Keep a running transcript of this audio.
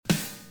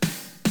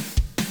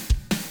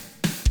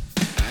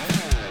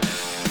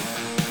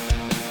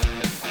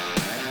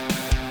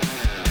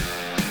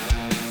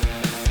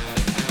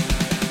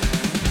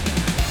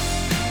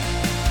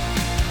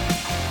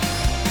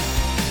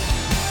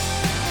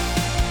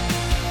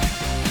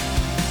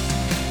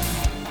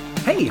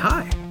Hey,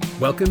 hi!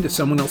 Welcome to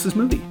Someone Else's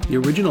Movie, the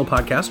original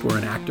podcast where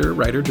an actor,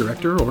 writer,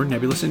 director, or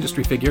nebulous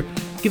industry figure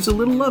gives a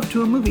little love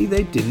to a movie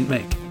they didn't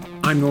make.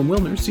 I'm Norm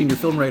Wilner, senior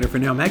film writer for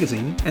Now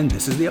Magazine, and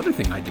this is the other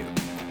thing I do.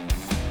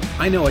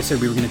 I know I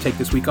said we were going to take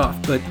this week off,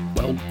 but,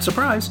 well,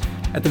 surprise!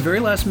 At the very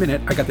last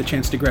minute, I got the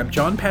chance to grab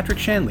John Patrick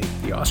Shanley,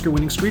 the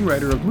Oscar-winning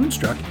screenwriter of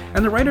Moonstruck,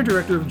 and the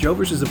writer-director of Joe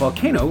vs. the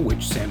Volcano,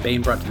 which Sam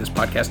Bain brought to this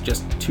podcast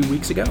just 2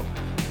 weeks ago.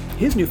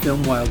 His new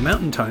film, Wild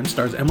Mountain Time,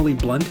 stars Emily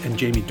Blunt and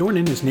Jamie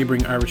Dornan as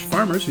neighboring Irish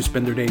farmers who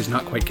spend their days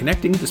not quite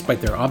connecting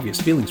despite their obvious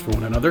feelings for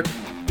one another.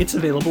 It's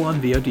available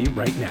on VOD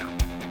right now.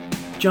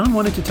 John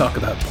wanted to talk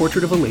about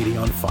Portrait of a Lady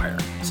on Fire,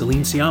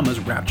 Celine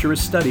Sciamma's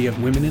rapturous study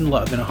of women in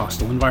love in a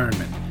hostile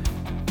environment.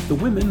 The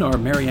women are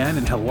Marianne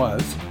and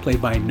Heloise,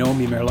 played by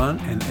Noémie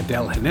Merlan and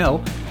Adèle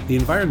Haenel. The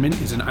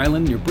environment is an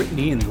island near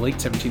Brittany in the late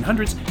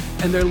 1700s,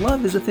 and their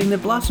love is a thing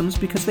that blossoms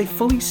because they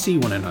fully see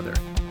one another.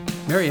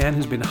 Marianne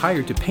has been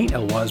hired to paint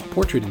Heloise's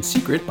portrait in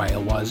secret by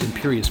Heloise's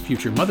imperious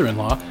future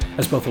mother-in-law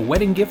as both a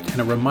wedding gift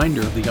and a reminder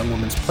of the young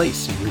woman's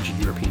place in rigid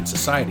European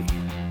society.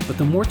 But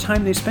the more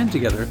time they spend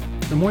together,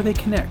 the more they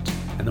connect,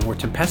 and the more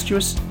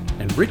tempestuous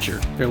and richer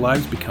their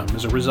lives become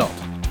as a result.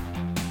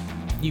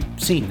 You've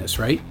seen this,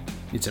 right?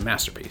 It's a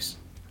masterpiece.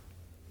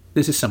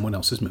 This is Someone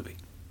Else's Movie.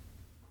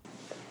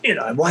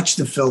 I watched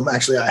the film.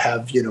 Actually, I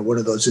have, one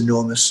of those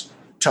enormous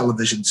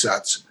television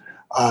sets.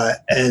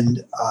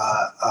 And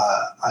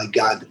I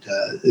got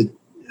a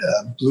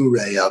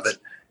Blu-ray of it.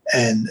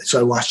 And so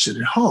I watched it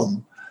at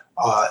home.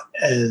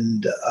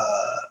 And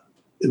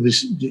it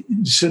was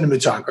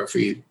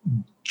cinematography,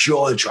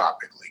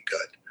 jaw-droppingly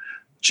good.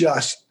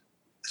 Just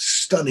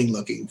stunning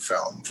looking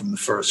film from the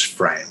first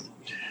frame.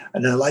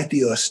 And I like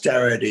the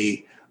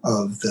austerity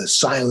of the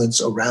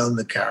silence around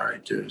the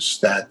characters,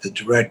 that the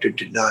director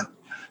did not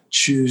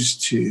choose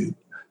to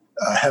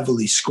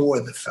heavily score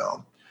the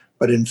film.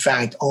 But in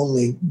fact,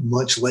 only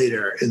much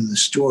later in the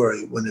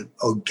story, when it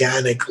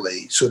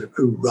organically sort of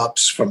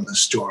erupts from the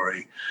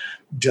story,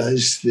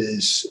 does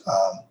this,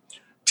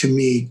 to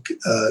me,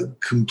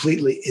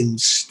 completely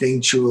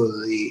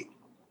instinctually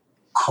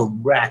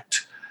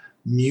correct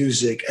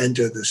music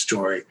enter the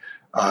story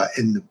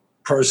in the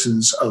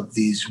persons of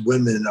these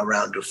women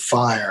around a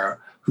fire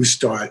who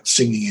start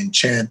singing and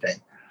chanting.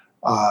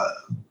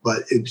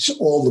 But it's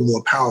all the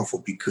more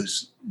powerful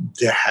because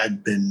there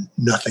had been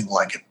nothing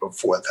like it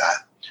before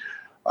that.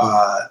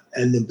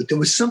 But there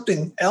was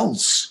something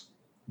else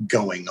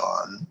going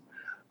on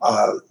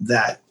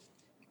that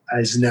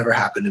has never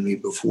happened to me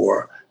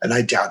before, and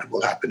I doubt it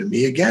will happen to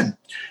me again.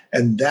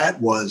 And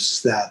that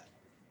was that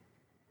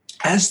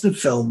as the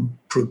film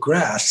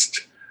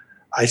progressed,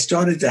 I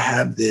started to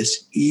have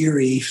this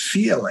eerie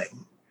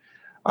feeling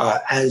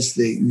as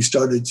you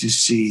started to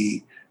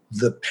see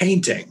the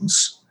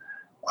paintings.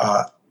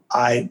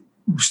 I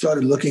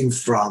started looking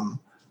from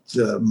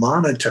the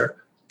monitor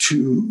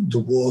to the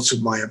walls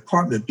of my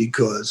apartment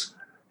because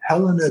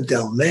Helena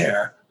Del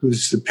Mar,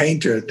 who's the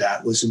painter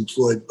that was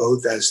employed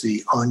both as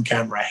the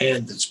on-camera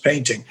hand that's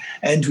painting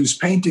and whose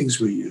paintings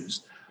were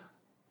used,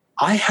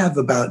 I have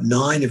about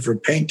 9 of her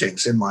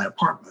paintings in my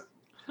apartment.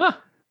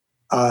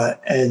 Huh.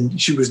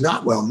 And she was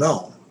not well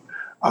known.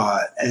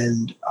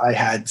 And I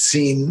had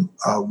seen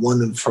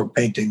one of her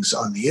paintings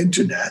on the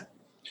internet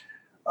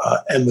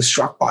and was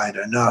struck by it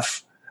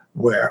enough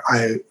where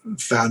I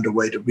found a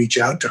way to reach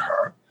out to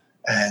her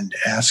and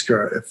ask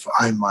her if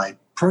I might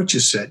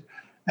purchase it.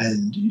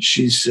 And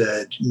she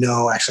said,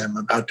 no, actually, I'm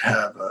about to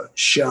have a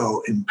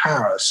show in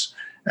Paris,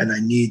 and I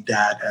need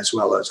that as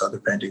well as other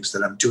paintings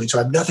that I'm doing. So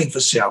I have nothing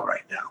for sale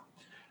right now.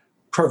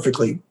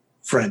 Perfectly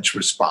French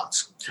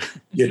response,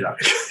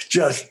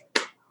 just.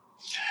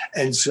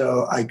 And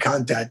so I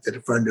contacted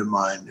a friend of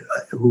mine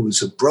who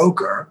was a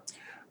broker,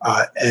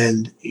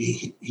 and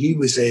he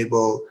was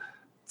able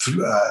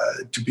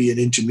to be an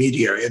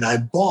intermediary. And I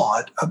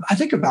bought, I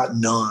think, about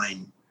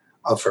 9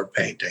 of her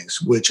paintings,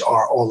 which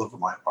are all over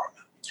my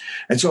apartment.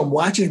 And so I'm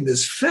watching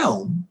this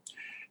film,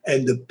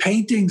 and the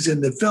paintings in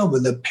the film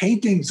and the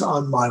paintings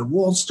on my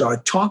wall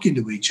start talking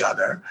to each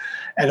other.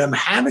 And I'm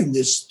having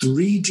this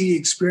 3D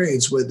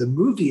experience where the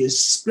movie is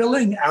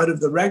spilling out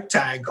of the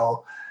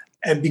rectangle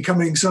and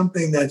becoming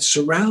something that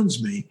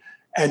surrounds me.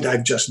 And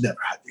I've just never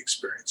had the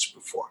experience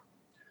before.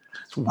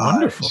 It's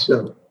wonderful.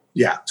 So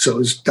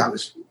that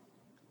was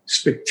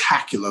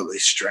spectacularly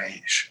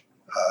strange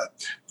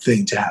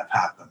thing to have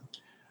happen.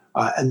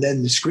 And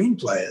then the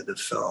screenplay of the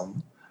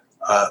film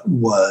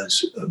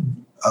was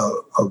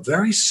a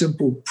very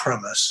simple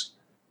premise,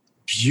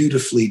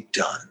 beautifully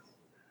done,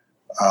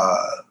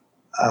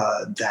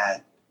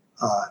 that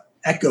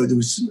echoed. It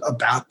was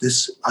about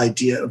this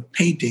idea of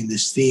painting,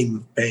 this theme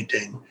of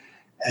painting,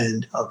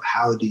 and of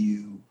how do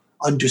you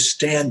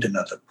understand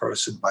another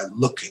person by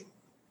looking.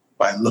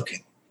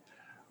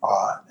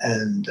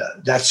 And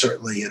that's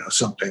certainly,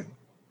 something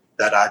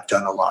that I've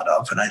done a lot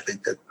of, and I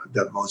think that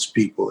most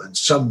people in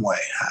some way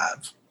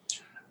have.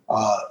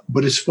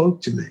 But it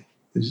spoke to me.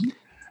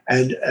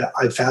 And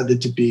I found it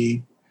to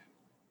be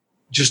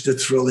just a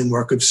thrilling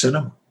work of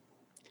cinema.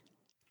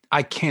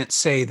 I can't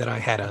say that I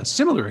had a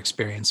similar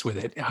experience with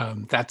it.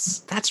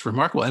 That's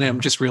remarkable, and I'm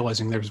just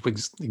realizing there's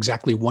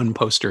exactly one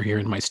poster here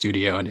in my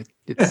studio, and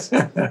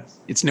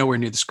it's nowhere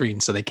near the screen,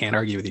 so they can't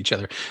argue with each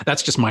other.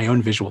 That's just my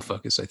own visual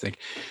focus, I think.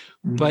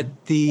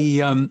 But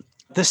the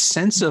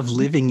sense of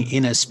living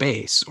in a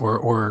space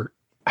or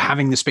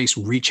having the space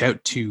reach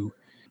out to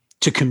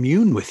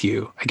commune with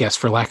you, I guess,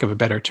 for lack of a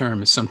better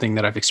term, is something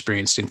that I've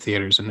experienced in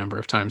theaters a number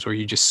of times, where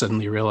you just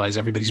suddenly realize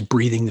everybody's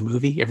breathing the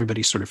movie.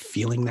 Everybody's sort of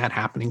feeling that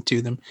happening to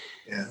them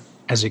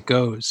as it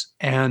goes.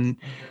 And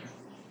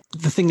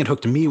the thing that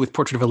hooked me with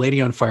Portrait of a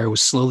Lady on Fire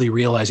was slowly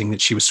realizing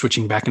that she was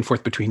switching back and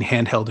forth between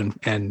handheld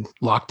and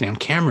lockdown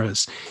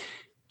cameras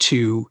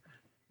to,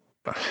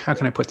 how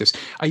can I put this?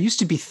 I used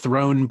to be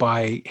thrown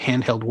by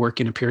handheld work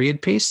in a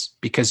period piece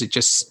because it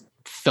just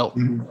felt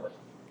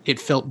it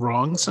felt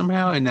wrong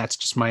somehow, and that's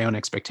just my own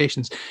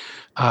expectations.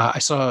 I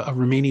saw a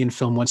Romanian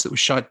film once that was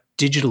shot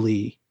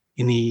digitally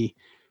in the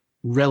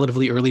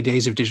relatively early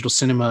days of digital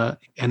cinema,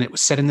 and it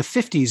was set in the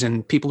 50s,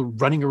 and people were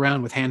running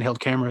around with handheld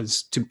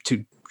cameras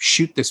to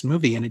shoot this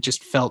movie, and it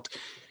just felt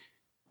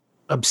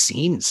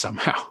obscene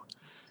somehow.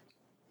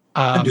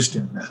 I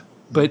understand that.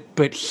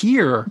 But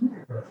here,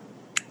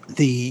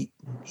 the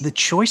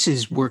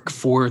choices work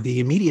for the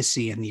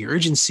immediacy and the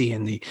urgency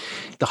and the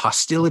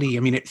hostility. I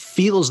mean, it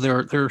feels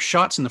there are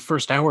shots in the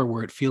first hour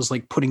where it feels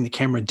like putting the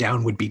camera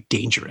down would be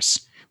dangerous,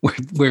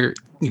 where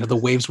the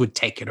waves would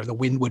take it or the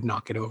wind would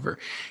knock it over.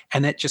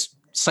 And that just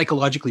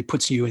psychologically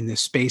puts you in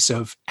this space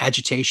of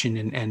agitation.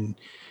 And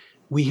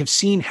we have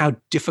seen how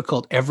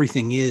difficult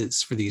everything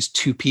is for these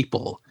two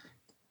people,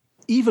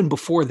 even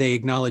before they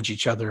acknowledge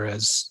each other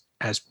as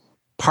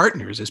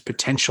partners, as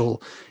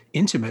potential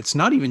intimates,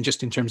 not even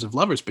just in terms of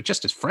lovers, but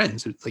just as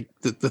friends. It's like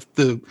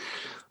the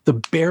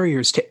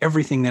barriers to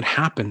everything that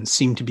happens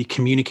seem to be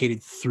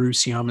communicated through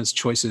Sciamma's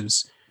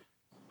choices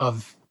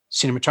of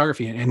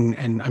cinematography.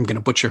 And I'm going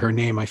to butcher her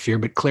name, I fear,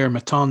 but Claire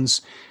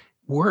Matton's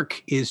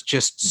work is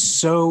just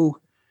so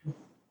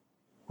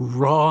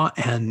raw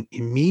and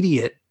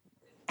immediate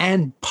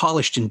and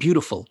polished and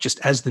beautiful, just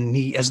as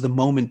the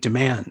moment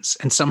demands,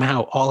 and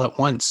somehow all at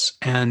once.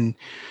 And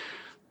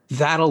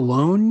that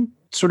alone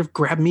sort of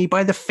grabbed me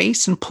by the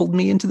face and pulled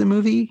me into the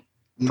movie.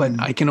 But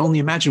I can only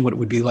imagine what it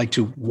would be like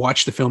to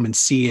watch the film and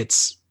see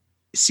its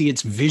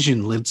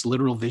vision, its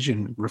literal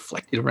vision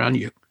reflected around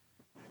you.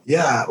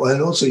 Yeah, well,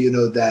 and also,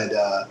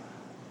 that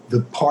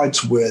the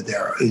parts where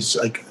there is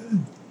like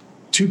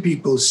two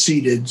people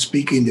seated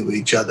speaking to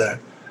each other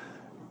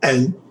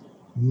and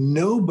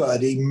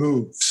nobody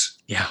moves.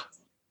 Yeah.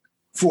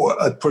 For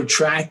a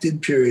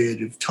protracted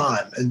period of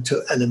time. And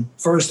then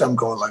first I'm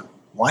going like,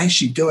 why is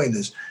she doing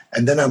this?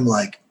 And then I'm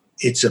like,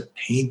 it's a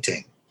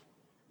painting.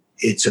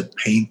 It's a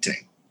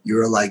painting.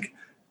 You're like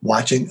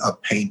watching a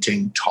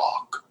painting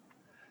talk.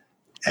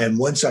 And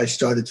once I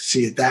started to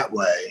see it that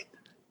way,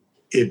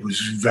 it was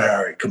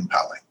very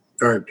compelling,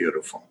 very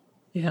beautiful.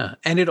 Yeah.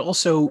 And it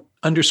also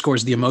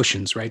underscores the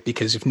emotions, right?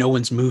 Because if no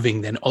one's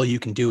moving, then all you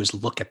can do is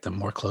look at them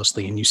more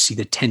closely, and you see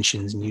the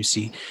tensions and you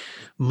see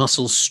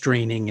muscles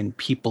straining and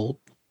people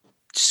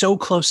so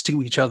close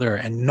to each other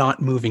and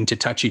not moving to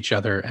touch each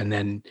other. And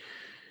then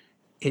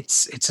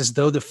it's as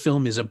though the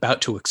film is about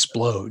to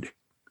explode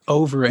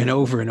over and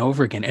over and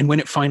over again. And when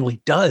it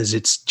finally does,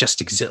 it's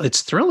just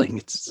it's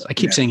thrilling. I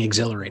keep saying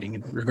exhilarating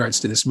in regards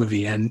to this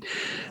movie. And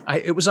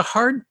it was a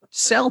hard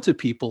sell to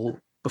people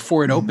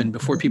before it opened,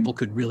 before people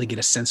could really get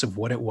a sense of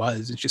what it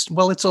was. It's just,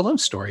 well, it's a love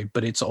story,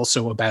 but it's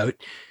also about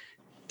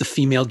the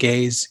female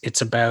gaze.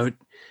 It's about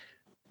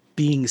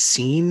being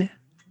seen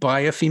by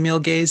a female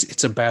gaze.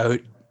 It's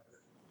about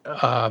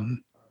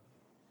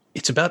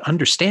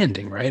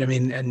understanding, right? I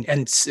mean, and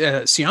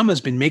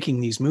Sciamma's been making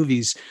these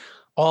movies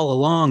all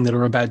along that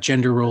are about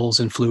gender roles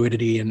and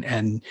fluidity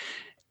and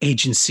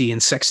agency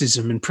and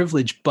sexism and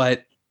privilege,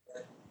 but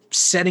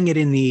setting it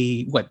in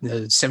the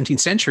 17th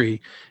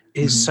century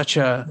is such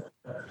a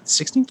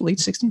 16th, late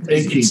 16th?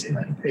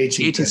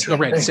 18th. Oh,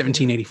 right,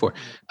 1784.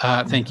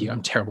 Thank you.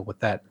 I'm terrible with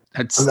that.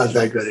 I'm not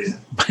that good either.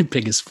 My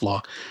biggest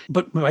flaw.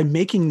 But by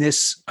making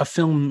this a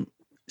film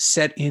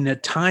set in a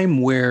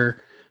time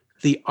where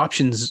the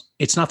options,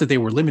 it's not that they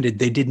were limited,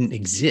 they didn't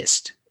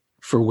exist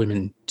for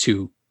women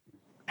to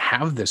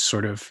have this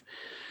sort of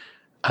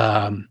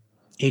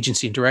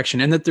agency and direction.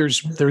 And that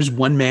there's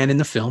one man in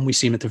the film, we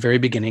see him at the very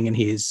beginning, and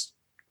he is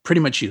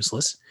pretty much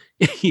useless.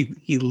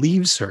 He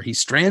leaves her, he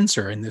strands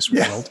her in this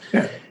world.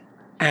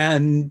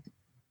 And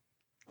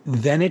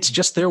then it's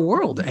just their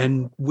world.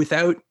 And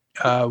without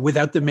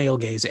the male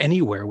gaze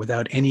anywhere,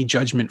 without any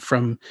judgment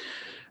from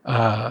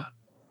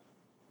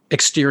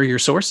exterior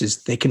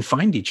sources, they can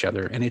find each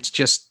other. And it's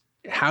just,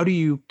 how do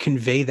you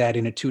convey that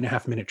in a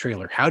 2.5 minute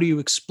trailer? How do you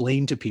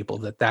explain to people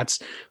that that's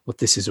what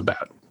this is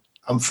about?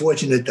 I'm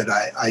fortunate that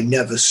I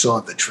never saw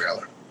the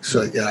trailer,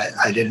 so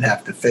I didn't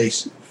have to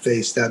face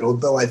that.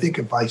 Although I think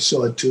if I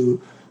saw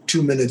 2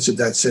 minutes of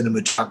that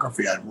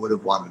cinematography, I would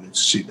have wanted to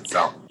see the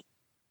film.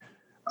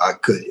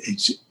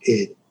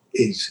 It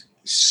is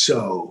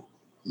so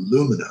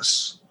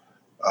luminous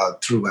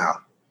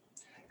throughout.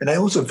 And I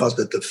also felt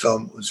that the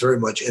film was very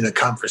much in a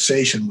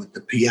conversation with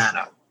the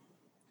piano.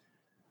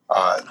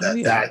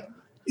 That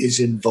is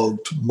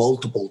invoked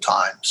multiple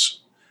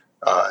times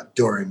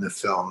during the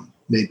film,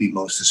 maybe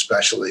most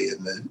especially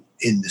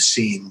in the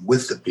scene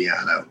with the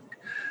piano,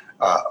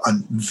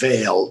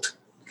 unveiled.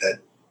 That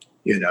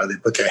they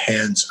put their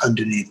hands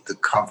underneath the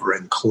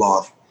covering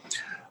cloth,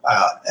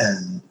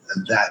 and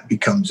that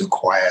becomes a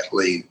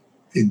quietly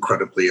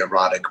incredibly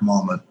erotic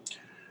moment.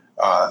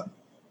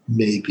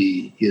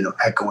 Maybe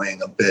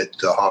echoing a bit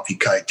the Harvey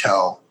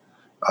Keitel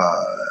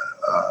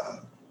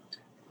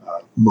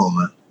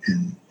moment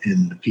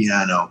in the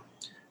piano,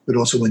 but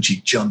also when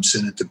she jumps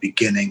in at the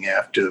beginning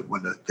after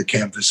when the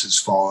canvases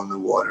fall in the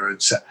water,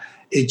 and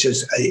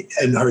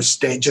her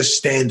just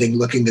standing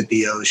looking at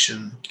the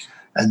ocean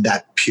and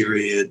that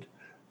period,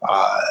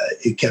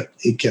 it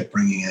kept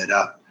bringing it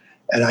up,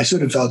 and I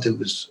sort of felt it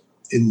was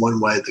in one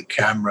way the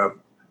camera,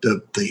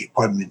 the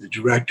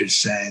director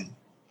saying,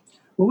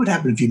 what would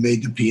happen if you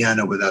made the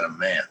piano without a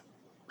man?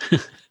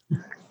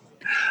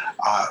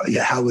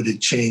 How would it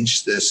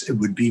change this? It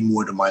would be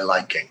more to my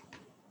liking.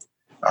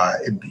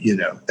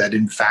 That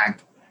in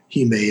fact,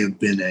 he may have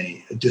been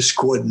a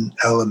discordant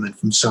element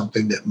from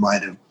something that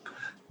might have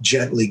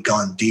gently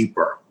gone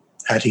deeper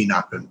had he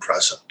not been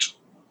present.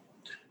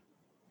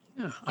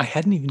 Yeah, I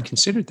hadn't even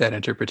considered that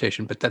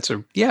interpretation, but that's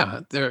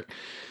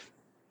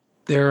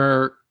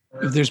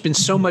there's been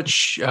so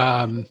much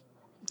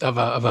of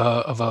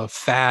a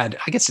fad.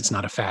 I guess it's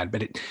not a fad,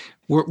 but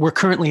we're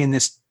currently in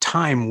this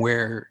time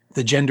where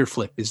the gender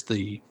flip is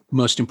the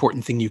most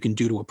important thing you can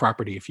do to a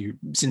property.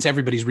 Since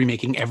everybody's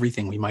remaking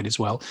everything, we might as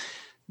well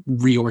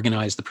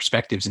reorganize the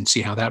perspectives and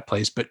see how that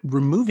plays. But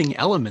removing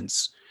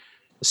elements,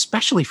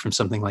 especially from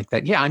something like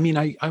that,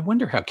 I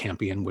wonder how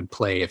Campion would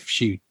play if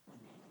she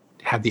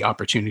had the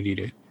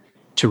opportunity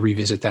to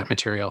revisit that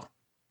material,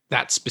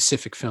 that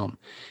specific film.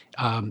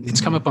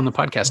 It's come up on the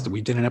podcast that we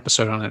did an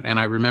episode on it, and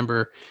I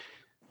remember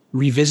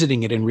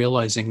revisiting it and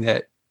realizing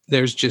that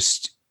there's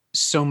just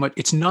so much.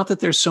 It's not that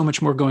there's so much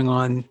more going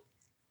on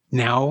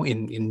now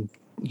in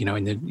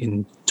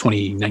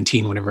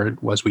 2019, whenever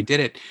it was we did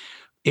it.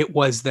 It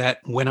was that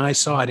when I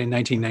saw it in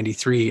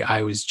 1993,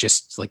 I was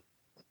just like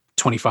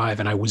 25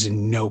 and I was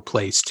in no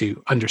place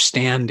to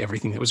understand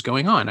everything that was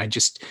going on.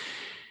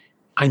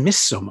 I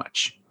missed so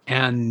much,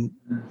 and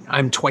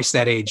I'm twice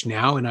that age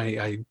now. And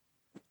I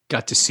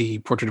got to see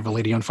Portrait of a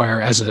Lady on Fire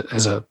as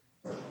a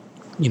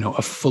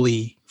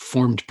fully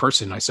formed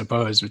person, I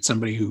suppose, with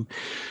somebody who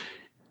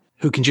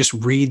can just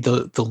read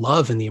the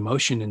love and the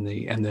emotion and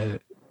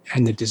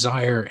the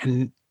desire.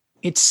 And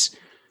it's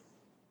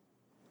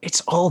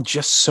all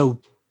just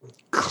so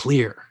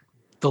clear.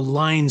 The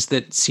lines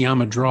that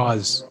Sciamma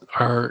draws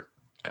are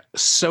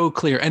so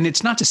clear. And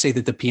it's not to say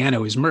that the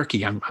piano is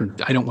murky. I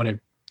don't want to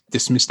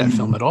dismiss that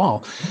film at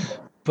all,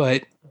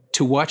 but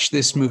to watch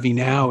this movie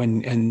now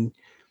and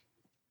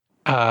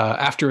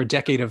after a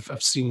decade of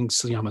seeing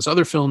Sciamma's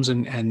other films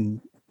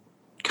and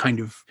kind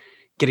of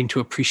getting to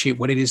appreciate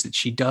what it is that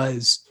she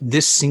does,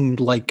 this seemed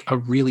like a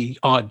really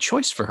odd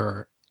choice for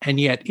her. And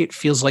yet it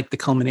feels like the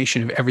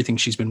culmination of everything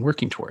she's been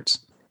working towards.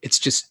 It's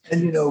just...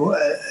 And,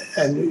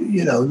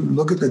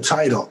 look at the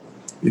title.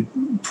 The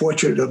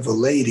Portrait of a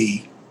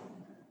Lady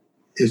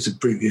is a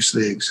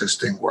previously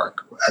existing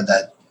work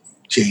that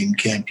Jane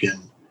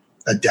Campion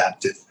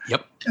adapted.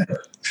 Yep.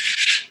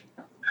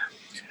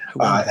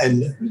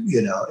 And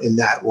in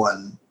that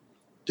one,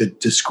 the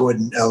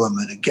discordant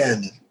element,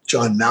 again,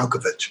 John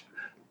Malkovich,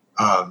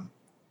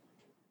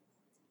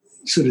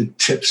 sort of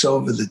tips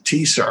over the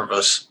tea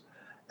service,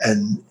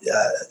 and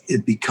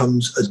it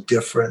becomes a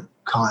different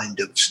kind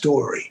of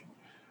story.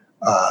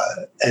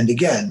 And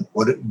again,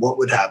 what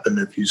would happen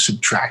if you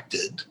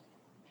subtracted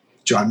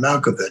John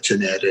Malkovich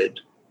and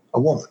added a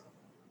woman?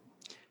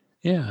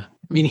 Yeah.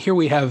 I mean, here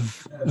we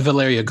have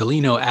Valeria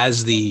Golino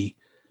as the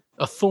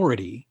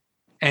authority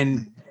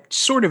and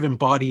sort of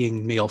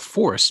embodying male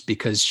force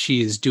because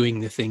she is doing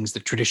the things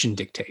that tradition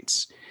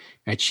dictates.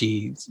 Right?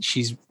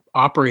 She's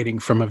operating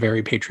from a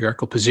very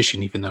patriarchal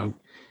position, even though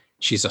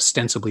she's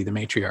ostensibly the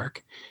matriarch.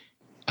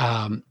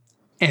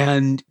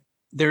 And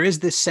there is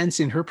this sense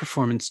in her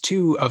performance,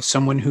 too, of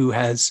someone who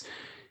has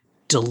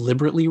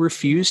deliberately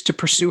refused to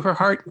pursue her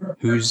heart,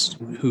 who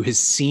has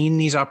seen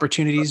these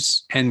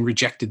opportunities and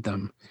rejected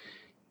them.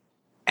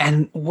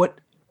 And what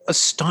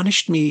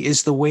astonished me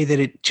is the way that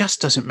it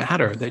just doesn't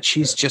matter, that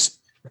she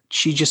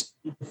just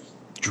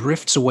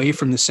drifts away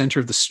from the center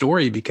of the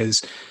story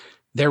because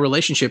their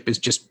relationship is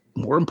just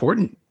more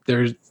important.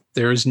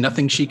 There's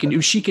nothing she can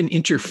do. She can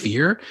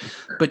interfere,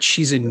 but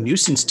she's a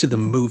nuisance to the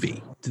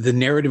movie. The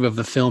narrative of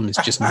the film is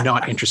just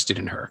not interested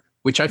in her,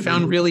 which I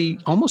found really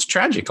almost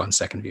tragic on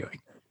second viewing.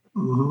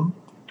 Mm-hmm.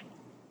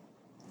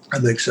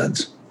 That makes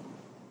sense.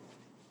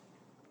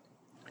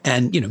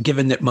 And,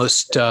 given that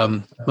most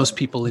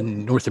people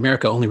in North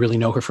America only really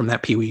know her from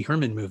that Pee Wee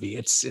Herman movie,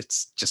 it's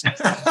just,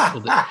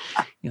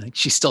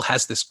 she still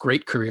has this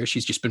great career.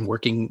 She's just been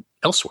working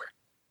elsewhere.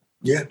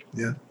 Yeah.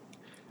 Yeah.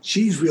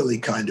 She's really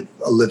kind of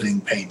a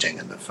living painting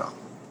in the film.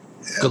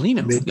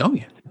 Golino. Oh,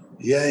 yeah.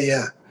 Yeah.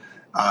 Yeah.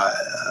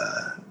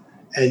 And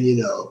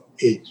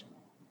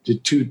the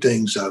two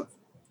things of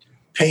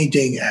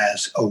painting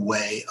as a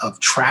way of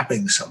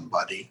trapping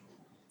somebody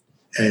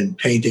and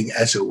painting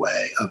as a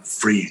way of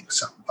freeing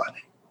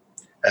somebody.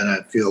 And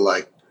I feel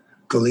like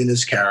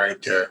Galina's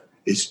character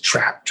is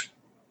trapped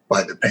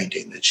by the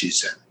painting that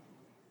she's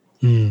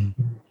in.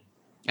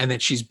 And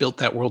that she's built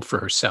that world for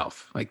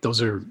herself. Like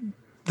those are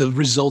the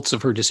results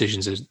of her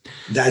decisions.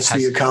 That's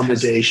the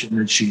accommodation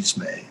that she's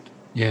made.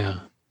 Yeah.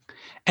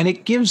 And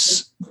it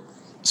gives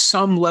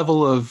some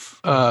level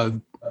of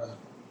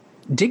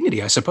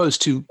dignity, I suppose,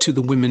 to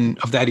the women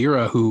of that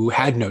era who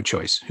had no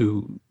choice,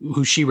 who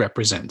she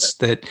represents,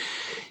 that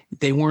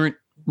they weren't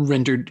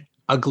rendered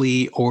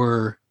ugly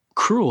or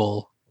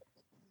cruel,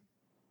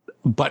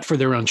 but for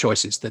their own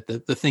choices, that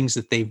the things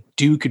that they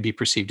do could be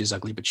perceived as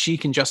ugly, but she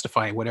can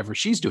justify whatever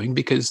she's doing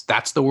because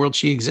that's the world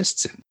she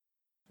exists in.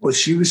 Well,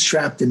 she was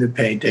trapped in a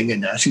painting,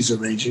 and now she's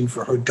arranging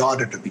for her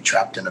daughter to be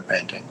trapped in a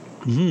painting.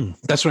 Mm-hmm.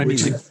 That's what I mean.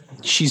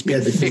 She's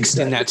been fixed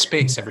in that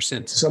space ever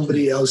since.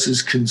 Somebody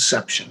else's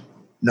conception,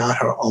 not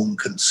her own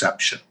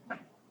conception.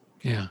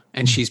 Yeah.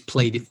 And she's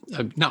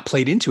not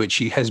played into it.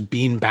 She has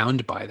been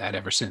bound by that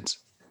ever since.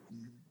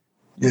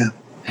 Yeah.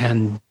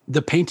 And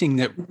the painting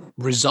that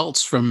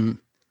results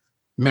from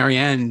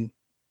Marianne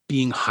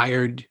being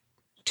hired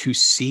to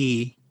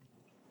see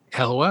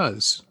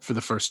Heloise for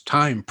the first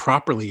time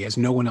properly, as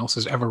no one else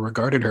has ever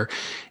regarded her,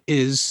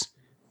 is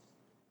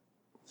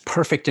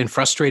perfect and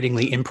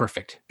frustratingly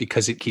imperfect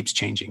because it keeps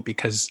changing,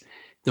 because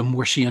the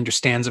more she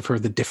understands of her,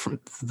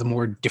 the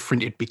more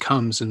different it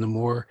becomes, and the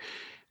more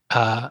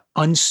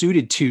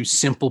unsuited to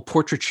simple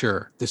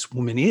portraiture this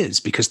woman is,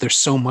 because there's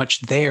so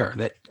much there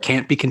that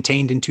can't be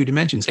contained in 2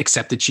 dimensions,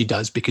 except that she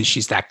does because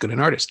she's that good an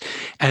artist.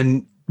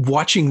 And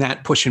watching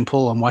that push and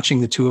pull and watching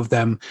the two of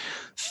them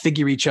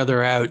figure each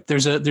other out.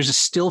 There's a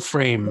still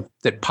frame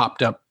that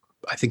popped up,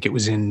 I think it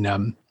was in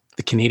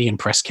the Canadian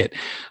press kit,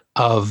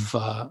 of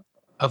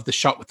the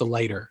shot with the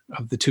lighter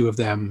of the two of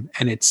them,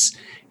 and it's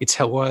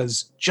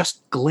Heloise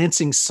just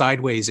glancing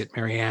sideways at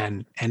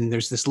Marianne, and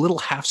there's this little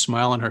half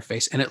smile on her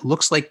face, and it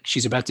looks like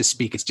she's about to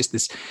speak. It's just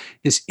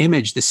this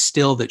image, this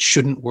still that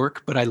shouldn't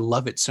work, but I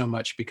love it so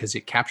much because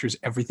it captures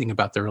everything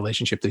about their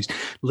relationship. These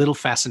little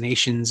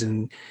fascinations,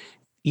 and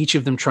each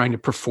of them trying to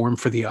perform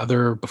for the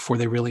other before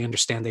they really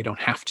understand they don't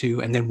have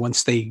to, and then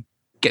once they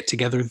get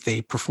together,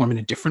 they perform in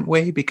a different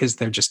way because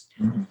they're just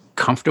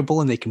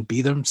comfortable and they can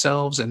be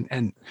themselves,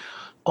 and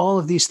all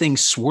of these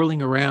things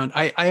swirling around.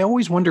 I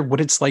always wonder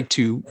what it's like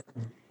to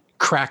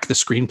crack the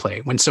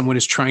screenplay when someone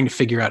is trying to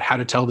figure out how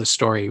to tell this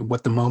story,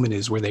 what the moment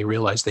is where they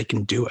realize they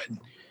can do it.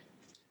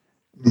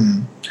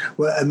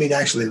 Well, I mean,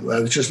 actually, I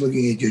was just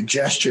looking at your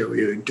gesture where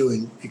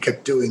you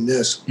kept doing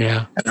this.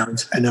 Yeah.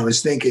 And I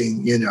was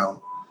thinking,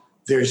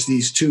 there's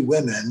these two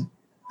women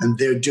and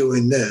they're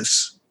doing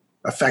this,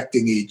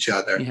 affecting each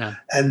other. Yeah.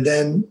 And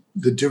then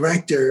the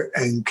director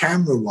and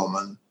camera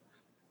woman,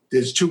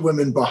 there's two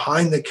women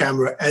behind the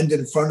camera and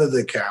in front of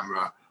the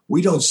camera.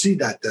 We don't see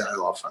that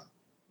often.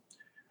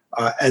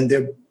 And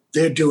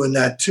they're doing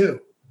that too.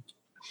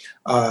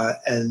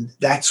 And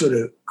that sort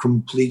of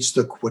completes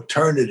the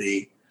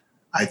quaternity,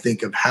 I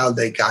think, of how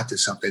they got to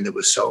something that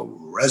was so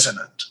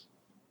resonant.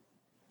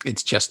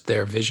 It's just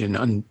their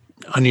vision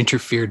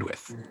uninterfered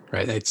with,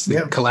 right? It's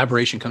the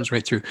collaboration comes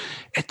right through.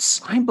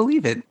 I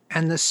believe it.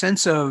 And the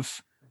sense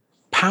of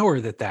power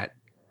that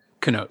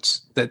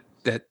connotes, that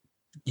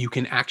you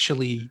can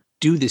actually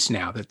do this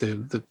now, that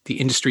the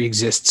industry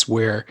exists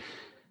where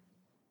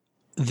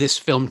this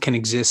film can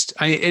exist.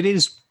 It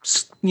is,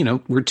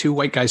 we're two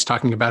white guys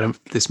talking about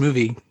this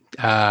movie,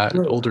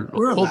 older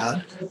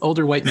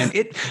white men.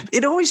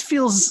 It always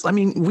feels,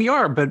 we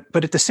are,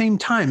 but at the same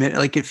time,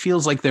 it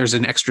feels like there's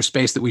an extra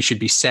space that we should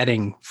be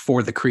setting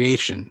for the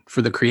creation,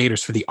 for the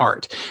creators, for the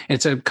art. And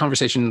it's a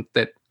conversation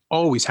that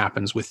always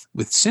happens with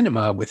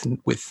cinema,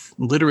 with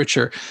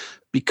literature,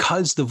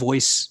 because the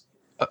voice,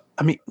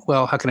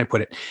 how can I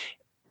put it?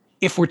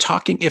 If we're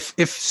talking,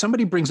 if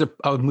somebody brings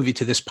a movie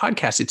to this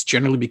podcast, it's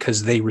generally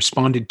because they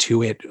responded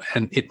to it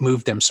and it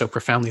moved them so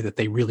profoundly that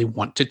they really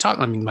want to talk.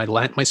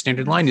 My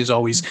standard line is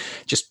always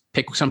just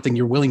pick something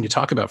you're willing to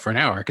talk about for an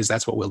hour, because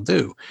that's what we'll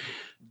do.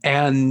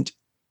 And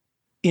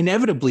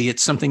inevitably,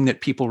 it's something that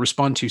people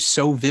respond to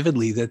so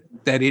vividly that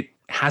it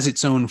has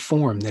its own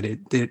form,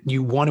 that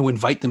you want to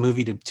invite the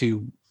movie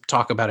to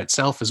talk about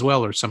itself as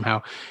well, or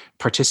somehow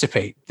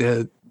participate.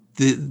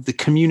 The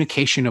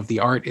communication of the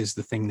art is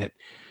the thing that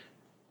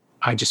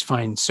I just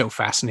find so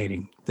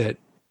fascinating, that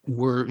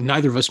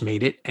neither of us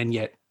made it, and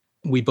yet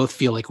we both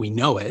feel like we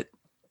know it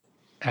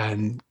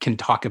and can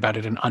talk about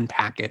it and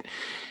unpack it.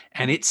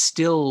 And it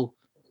still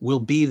will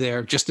be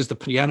there, just as the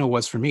piano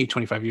was for me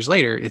 25 years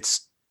later.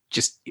 It's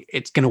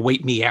going to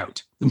wait me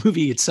out. The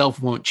movie itself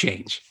won't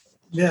change.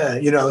 Yeah.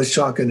 I was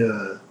talking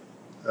to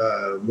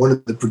one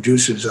of the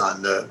producers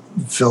on the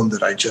film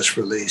that I just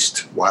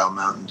released, Wild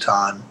Mountain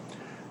Time.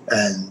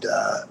 And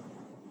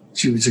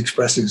she was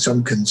expressing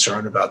some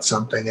concern about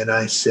something. And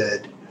I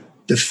said,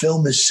 the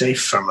film is safe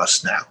from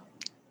us now.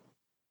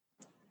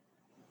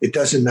 It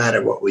doesn't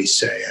matter what we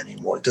say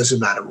anymore. It doesn't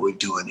matter what we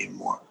do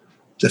anymore.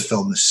 The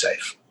film is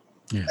safe.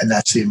 Yeah. And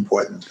that's the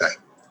important thing.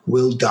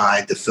 We'll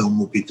die. The film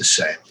will be the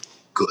same.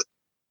 Good.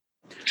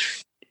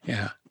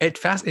 Yeah.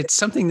 It's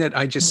something that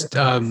I just,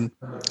 a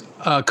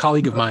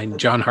colleague of mine,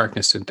 John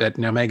Harkness at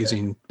Now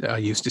Magazine,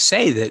 used to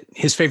say that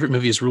his favorite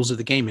movie is Rules of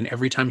the Game. And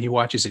every time he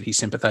watches it, he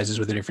sympathizes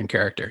with a different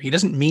character. He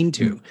doesn't mean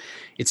to.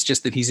 It's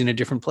just that he's in a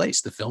different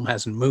place. The film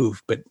hasn't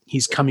moved, but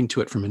he's coming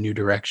to it from a new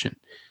direction.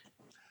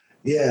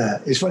 Yeah.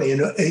 It's funny,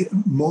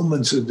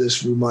 moments of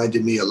this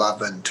reminded me of La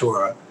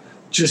Ventura,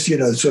 just,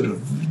 sort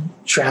of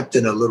trapped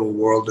in a little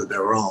world of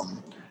their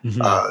own,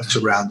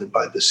 surrounded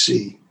by the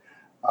sea.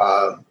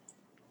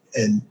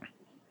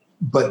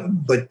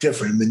 But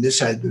different. I mean, this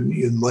had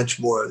much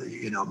more,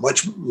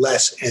 much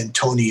less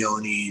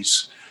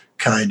Antonioni's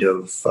kind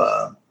of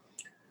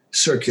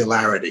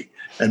circularity,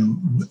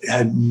 and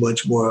had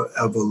much more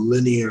of a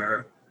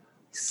linear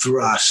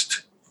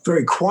thrust,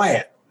 very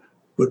quiet,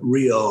 but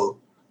real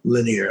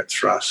linear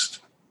thrust.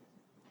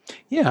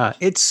 Yeah,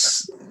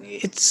 it's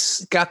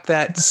got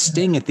that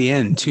sting at the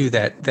end too,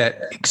 that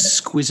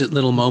exquisite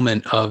little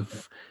moment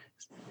of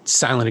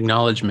silent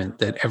acknowledgement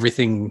that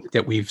everything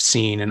that we've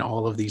seen and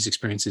all of these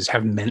experiences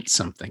have meant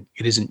something.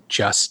 It isn't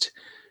just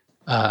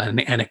an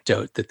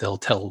anecdote that they'll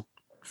tell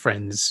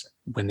friends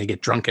when they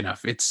get drunk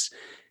enough. It's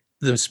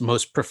this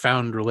most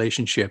profound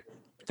relationship.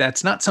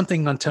 That's not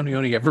something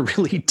Antonioni ever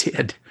really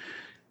did.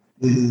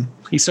 Mm-hmm.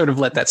 He sort of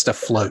let that stuff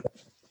float.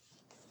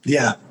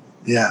 Yeah.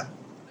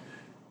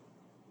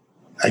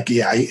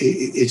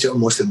 It's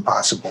almost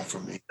impossible for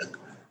me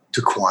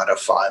to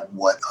quantify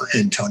what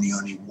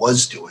Antonioni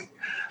was doing.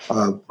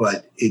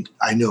 But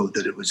I know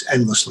that it was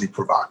endlessly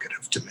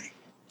provocative to me.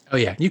 Oh,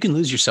 yeah. You can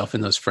lose yourself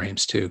in those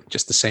frames, too,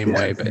 just the same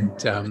way. But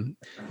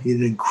he had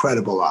an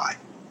incredible eye.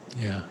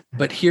 Yeah.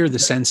 But here, the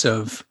sense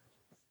of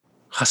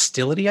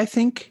hostility, I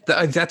think,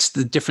 that's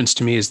the difference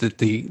to me, is that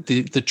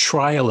the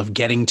trial of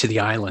getting to the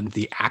island,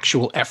 the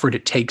actual effort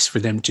it takes for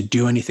them to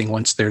do anything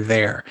once they're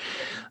there,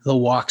 the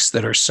walks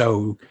that are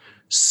so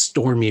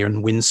stormy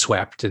and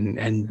windswept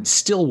and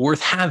still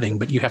worth having,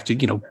 but you have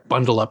to,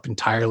 bundle up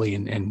entirely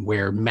and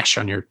wear mesh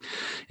on your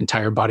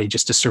entire body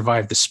just to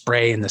survive the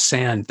spray and the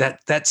sand.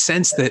 That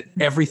sense that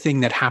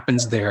everything that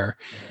happens there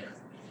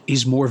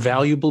is more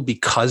valuable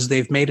because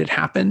they've made it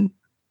happen,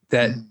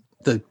 that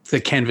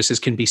the canvases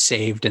can be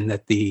saved and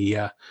that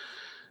the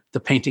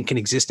painting can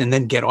exist and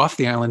then get off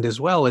the island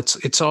as well.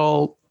 It's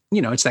all,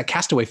 it's that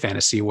Castaway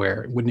fantasy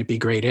where wouldn't it be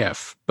great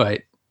if,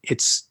 but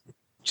it's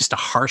just a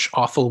harsh,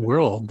 awful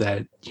world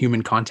that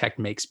human contact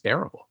makes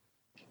bearable.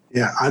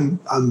 Yeah, I'm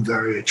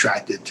very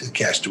attracted to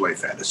Castaway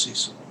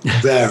fantasies.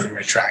 Very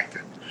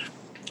attracted.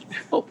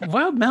 Well,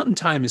 Wild Mountain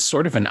Thyme is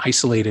sort of an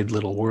isolated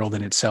little world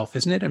in itself,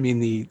 isn't it? I mean,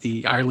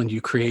 the island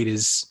you create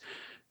is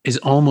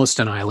almost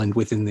an island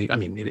within it,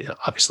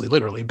 obviously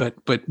literally, but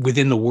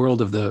within the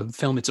world of the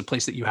film, it's a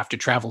place that you have to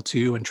travel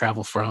to and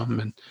travel from.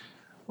 And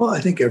well,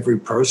 I think every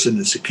person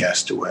is a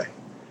castaway.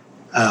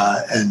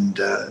 I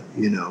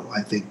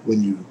think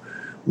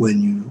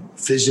when you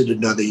visit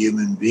another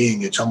human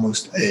being, it's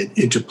almost an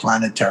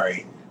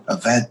interplanetary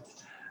event.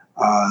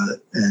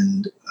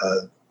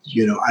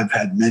 I've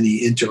had many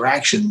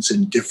interactions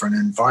in different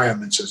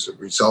environments as a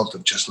result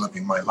of just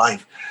living my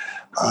life.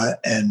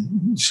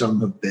 And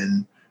some have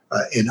been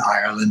in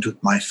Ireland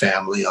with my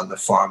family on the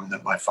farm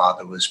that my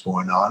father was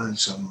born on, and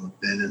some have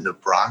been in the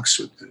Bronx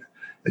with the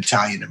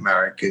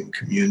Italian-American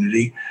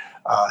community.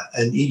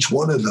 And each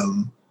one of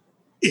them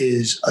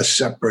is a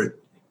separate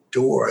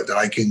door that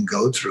I can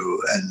go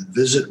through and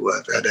visit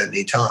with at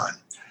any time.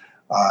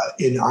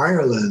 In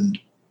Ireland,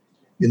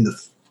 in the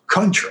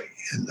country,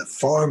 in the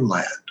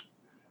farmland,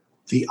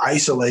 the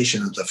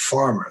isolation of the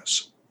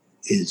farmers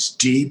is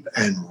deep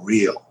and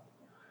real.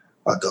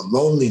 The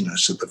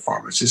loneliness of the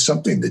farmers is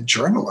something that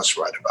journalists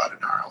write about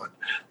in Ireland.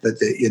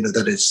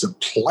 That it's the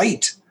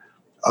plight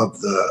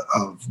of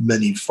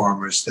many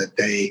farmers that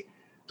the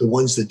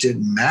ones that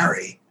didn't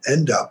marry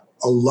end up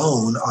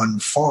alone on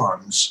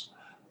farms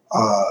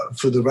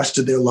for the rest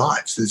of their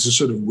lives. There's a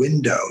sort of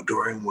window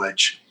during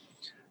which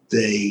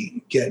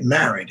they get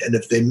married, and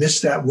if they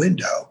miss that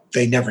window,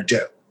 they never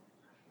do.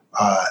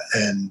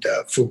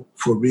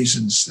 For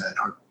reasons that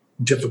are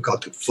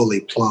difficult to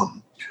fully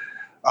plumb.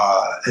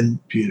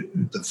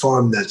 The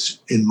farm that's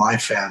in my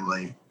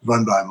family,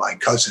 run by my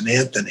cousin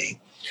Anthony,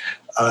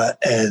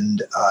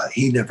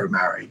 he never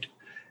married.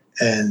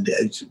 And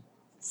it's a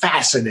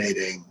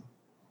fascinating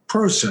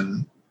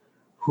person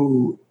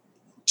who,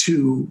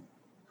 to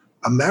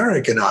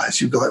American eyes,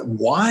 you go, like,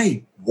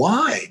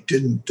 why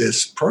didn't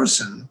this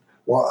person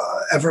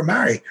ever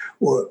marry?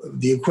 Or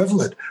the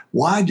equivalent,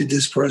 why did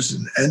this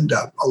person end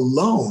up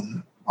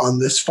alone on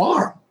this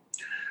farm?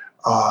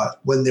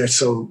 When they're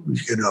so,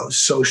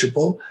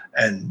 sociable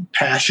and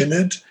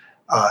passionate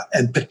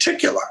and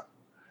particular.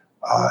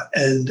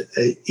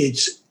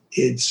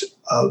 It's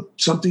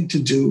something to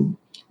do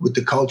with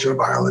the culture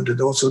of Ireland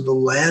and also the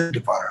land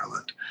of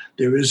Ireland.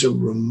 There is a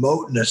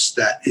remoteness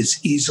that is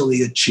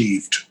easily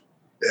achieved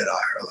in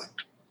Ireland.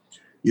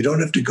 You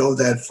don't have to go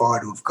that far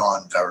to have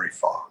gone very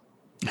far.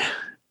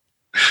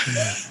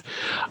 Yeah.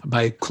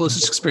 My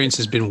closest experience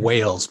has been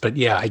Wales, but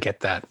yeah, I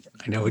get that.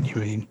 I know what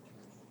you mean.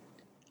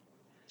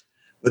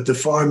 But the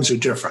farms are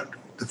different.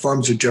 The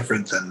farms are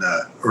different than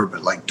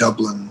urban. Like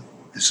Dublin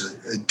is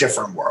a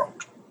different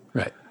world.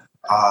 Right.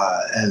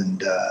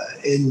 And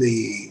in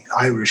the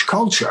Irish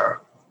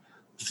culture,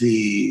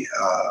 the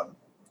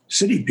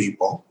city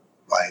people,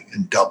 like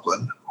in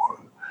Dublin,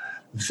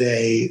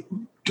 they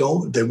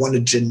want to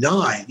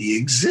deny the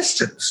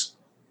existence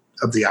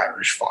of the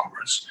Irish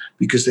farmers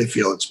because they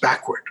feel it's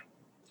backward.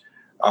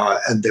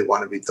 And they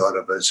want to be thought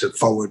of as a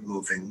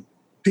forward-moving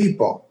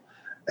people.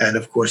 And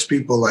of course,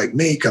 people like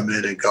me come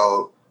in and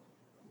go,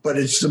 but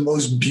it's the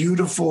most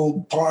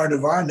beautiful part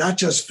of not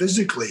just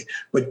physically,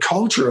 but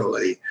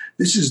culturally.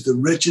 This is the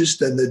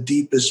richest and the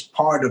deepest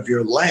part of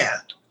your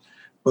land.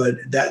 But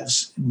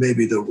that's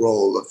maybe the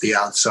role of the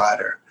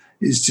outsider,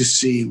 is to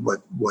see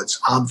what's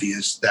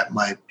obvious that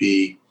might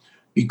be,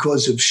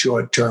 because of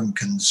short-term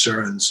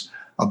concerns,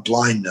 a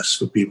blindness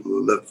for people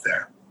who live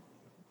there.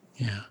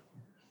 Yeah.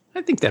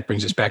 I think that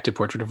brings us back to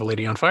Portrait of a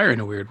Lady on Fire in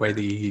a weird way.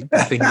 The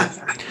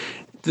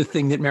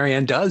thing that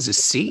Marianne does is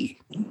see.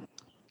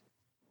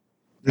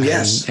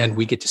 Yes. And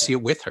we get to see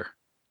it with her.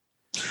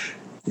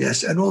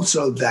 Yes. And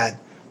also that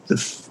the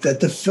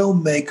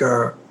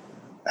filmmaker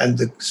and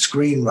the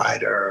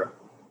screenwriter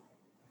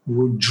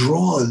were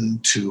drawn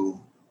to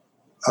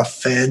a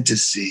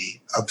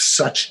fantasy of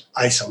such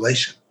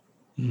isolation.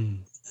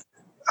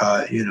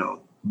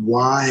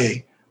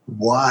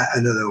 Why,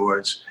 in other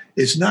words,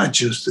 it's not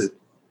just that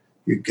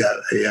you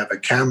have a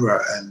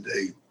camera and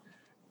they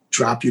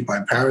drop you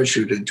by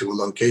parachute into a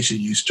location,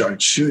 you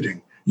start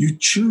shooting. You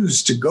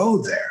choose to go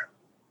there.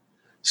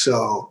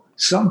 So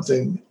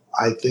something,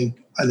 I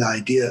think, an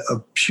idea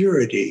of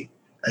purity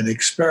and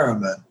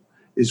experiment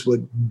is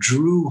what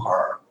drew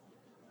her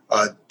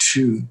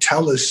to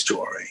tell a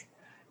story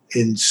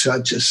in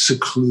such a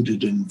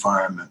secluded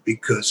environment,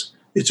 because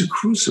it's a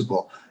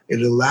crucible.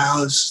 It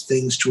allows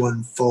things to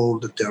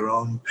unfold at their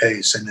own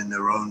pace and in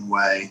their own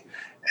way.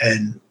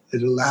 And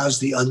it allows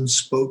the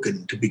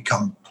unspoken to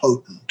become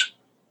potent.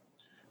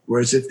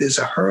 Whereas if there's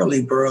a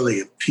hurly-burly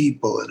of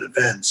people and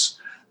events,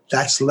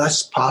 that's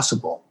less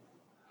possible.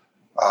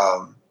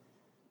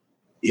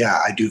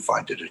 I do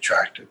find it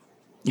attractive.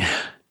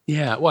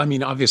 Yeah. Well, I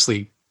mean,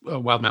 obviously,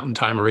 Wild Mountain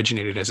Thyme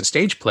originated as a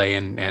stage play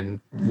and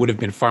would have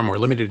been far more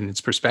limited in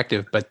its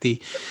perspective. But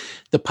the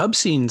pub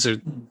scenes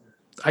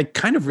I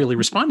kind of really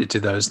responded to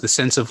those, the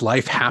sense of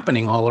life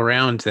happening all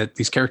around that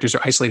these characters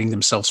are isolating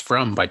themselves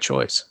from by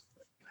choice.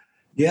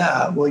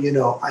 Yeah. Well,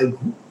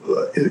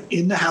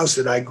 in the house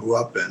that I grew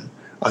up in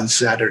on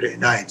Saturday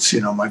nights,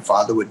 my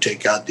father would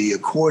take out the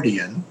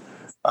accordion,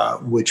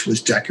 which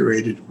was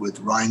decorated with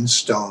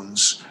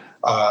rhinestones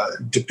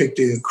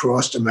depicting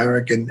across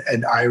American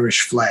and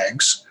Irish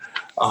flags,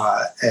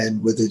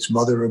 and with its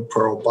mother of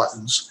pearl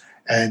buttons.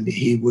 And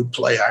he would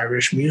play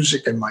Irish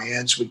music, and my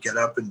aunts would get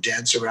up and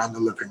dance around the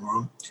living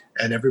room,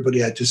 and everybody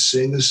had to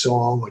sing a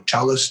song or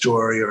tell a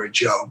story or a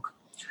joke.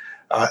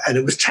 And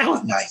it was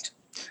talent night.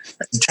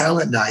 And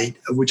talent night,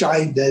 which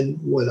I then,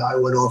 when I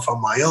went off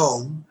on my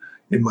own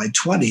in my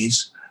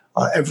 20s,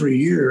 every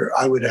year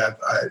I would have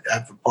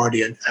a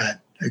party at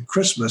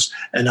Christmas,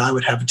 and I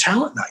would have a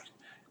talent night.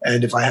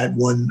 And if I had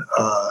one,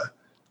 I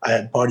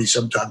had parties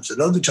sometimes at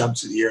other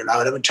times of the year, and I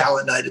would have a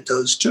talent night at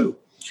those too.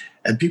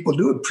 And people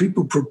knew it.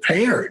 People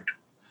prepared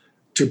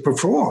to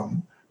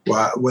perform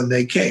when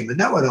they came. And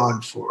that went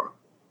on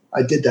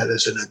I did that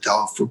as an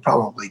adult for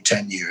probably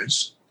 10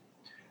 years.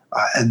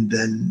 And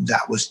then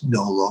that was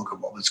no longer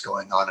what was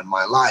going on in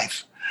my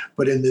life.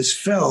 But in this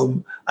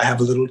film, I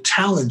have a little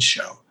talent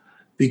show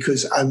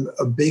because I'm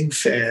a big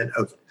fan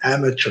of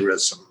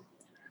amateurism,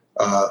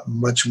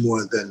 much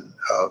more than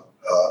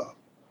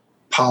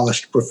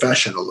polished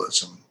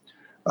professionalism.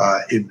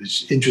 It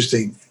was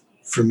interesting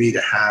for me to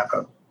have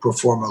a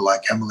performer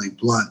like Emily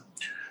Blunt,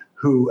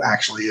 who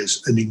actually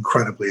is an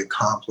incredibly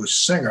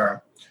accomplished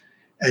singer,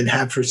 and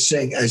have her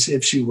sing as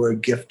if she were a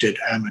gifted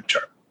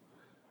amateur.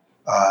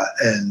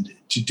 And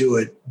to do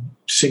it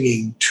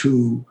singing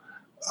to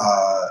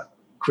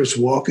Chris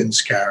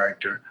Walken's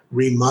character,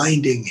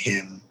 reminding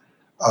him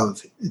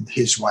of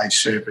his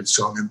wife's favorite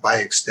song, and by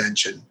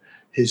extension,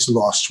 his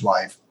lost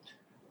wife,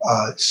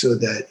 so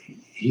that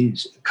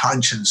his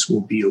conscience will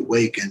be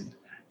awakened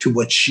to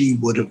what she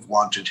would have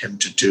wanted him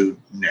to do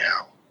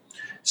now.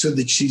 So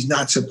that she's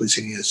not simply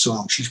singing a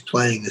song, she's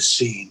playing a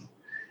scene,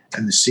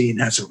 and the scene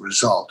has a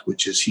result,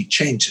 which is he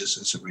changes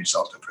as a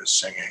result of her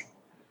singing.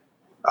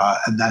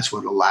 And that's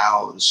what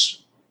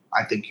allows,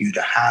 I think, you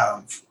to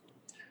have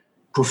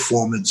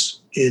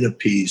performance in a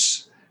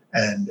piece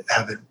and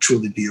have it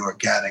truly be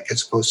organic,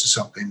 as opposed to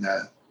something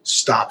that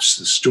stops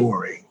the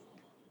story.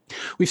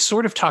 We've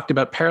sort of talked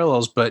about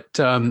parallels, but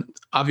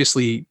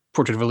obviously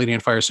Portrait of a Lady on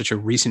Fire is such a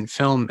recent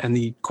film. And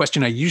the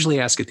question I usually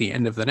ask at the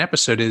end of an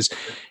episode is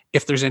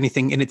if there's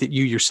anything in it that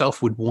you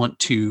yourself would want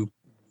to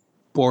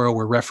borrow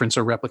or reference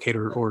or replicate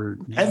or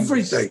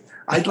everything.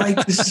 I'd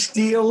like to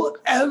steal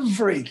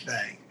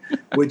everything,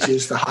 which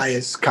is the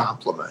highest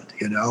compliment,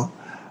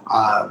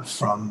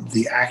 from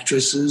the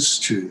actresses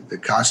to the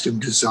costume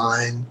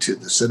design to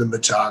the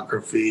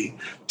cinematography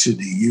to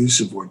the use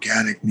of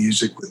organic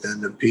music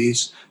within the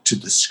piece to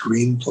the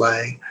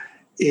screenplay.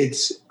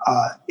 It's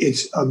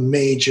a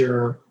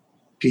major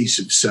piece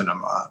of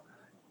cinema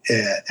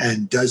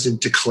and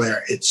doesn't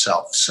declare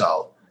itself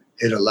so.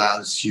 It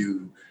allows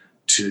you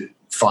to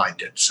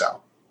find it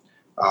so.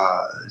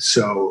 I'd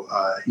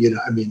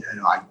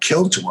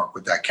kill to work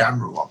with that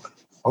camera woman.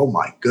 Oh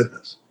my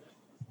goodness.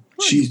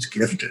 She's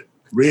gifted,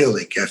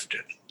 really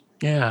gifted.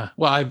 Yeah.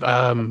 Well, I've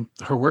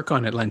her work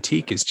on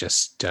Atlantique is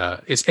just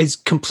is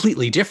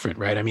completely different,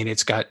 right? I mean,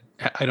 it's got,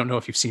 I don't know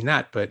if you've seen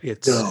that, but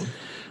it's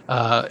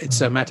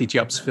a Mati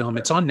Diop's film.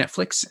 It's on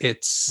Netflix.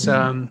 It's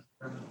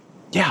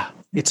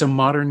it's a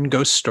modern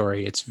ghost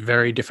story. It's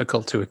very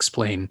difficult to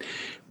explain,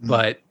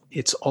 but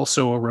it's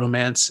also a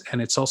romance,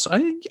 and it's also,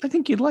 I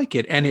think you'd like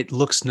it. And it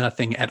looks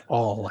nothing at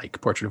all like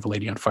Portrait of a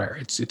Lady on Fire.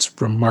 It's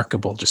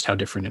remarkable just how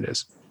different it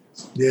is.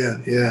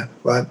 Yeah.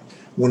 But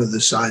one of the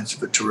signs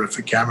of a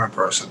terrific camera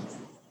person.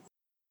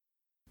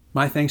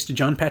 My thanks to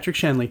John Patrick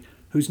Shanley,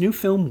 whose new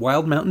film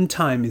Wild Mountain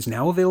Thyme is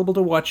now available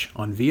to watch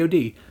on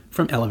VOD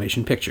from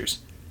Elevation Pictures.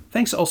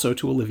 Thanks also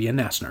to Olivia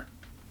Nassner.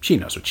 She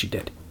knows what she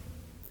did.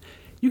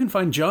 You can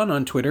find John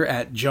on Twitter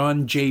at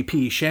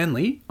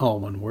JohnJPShanley, all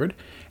one word,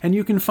 and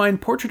you can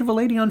find Portrait of a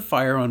Lady on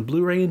Fire on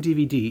Blu-ray and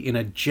DVD in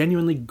a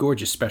genuinely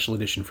gorgeous special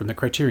edition from the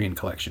Criterion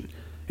Collection.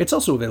 It's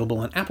also available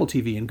on Apple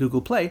TV and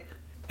Google Play,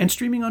 and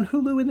streaming on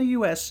Hulu in the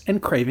US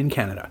and Crave in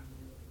Canada.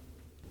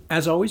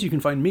 As always, you can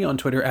find me on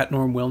Twitter at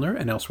Norm Wilner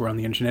and elsewhere on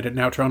the internet at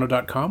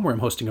nowtoronto.com, where I'm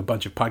hosting a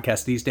bunch of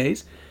podcasts these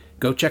days.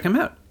 Go check them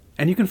out.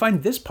 And you can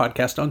find this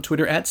podcast on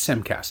Twitter at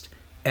Semcast,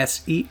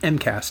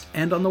 SEMcast,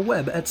 and on the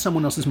web at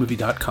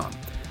someoneelsesmovie.com.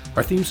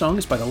 Our theme song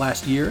is by The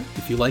Last Year.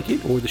 If you like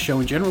it, or the show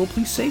in general,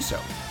 please say so.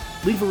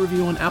 Leave a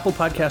review on Apple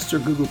Podcasts or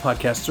Google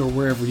Podcasts or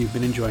wherever you've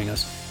been enjoying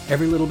us.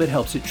 Every little bit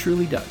helps, it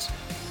truly does.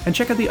 And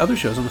check out the other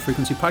shows on the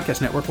Frequency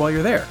Podcast Network while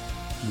you're there.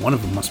 One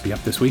of them must be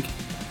up this week.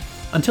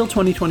 Until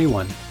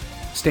 2021,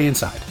 stay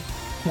inside,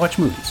 watch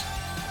movies,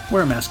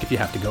 wear a mask if you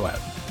have to go out.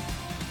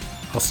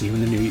 I'll see you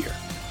in the new year.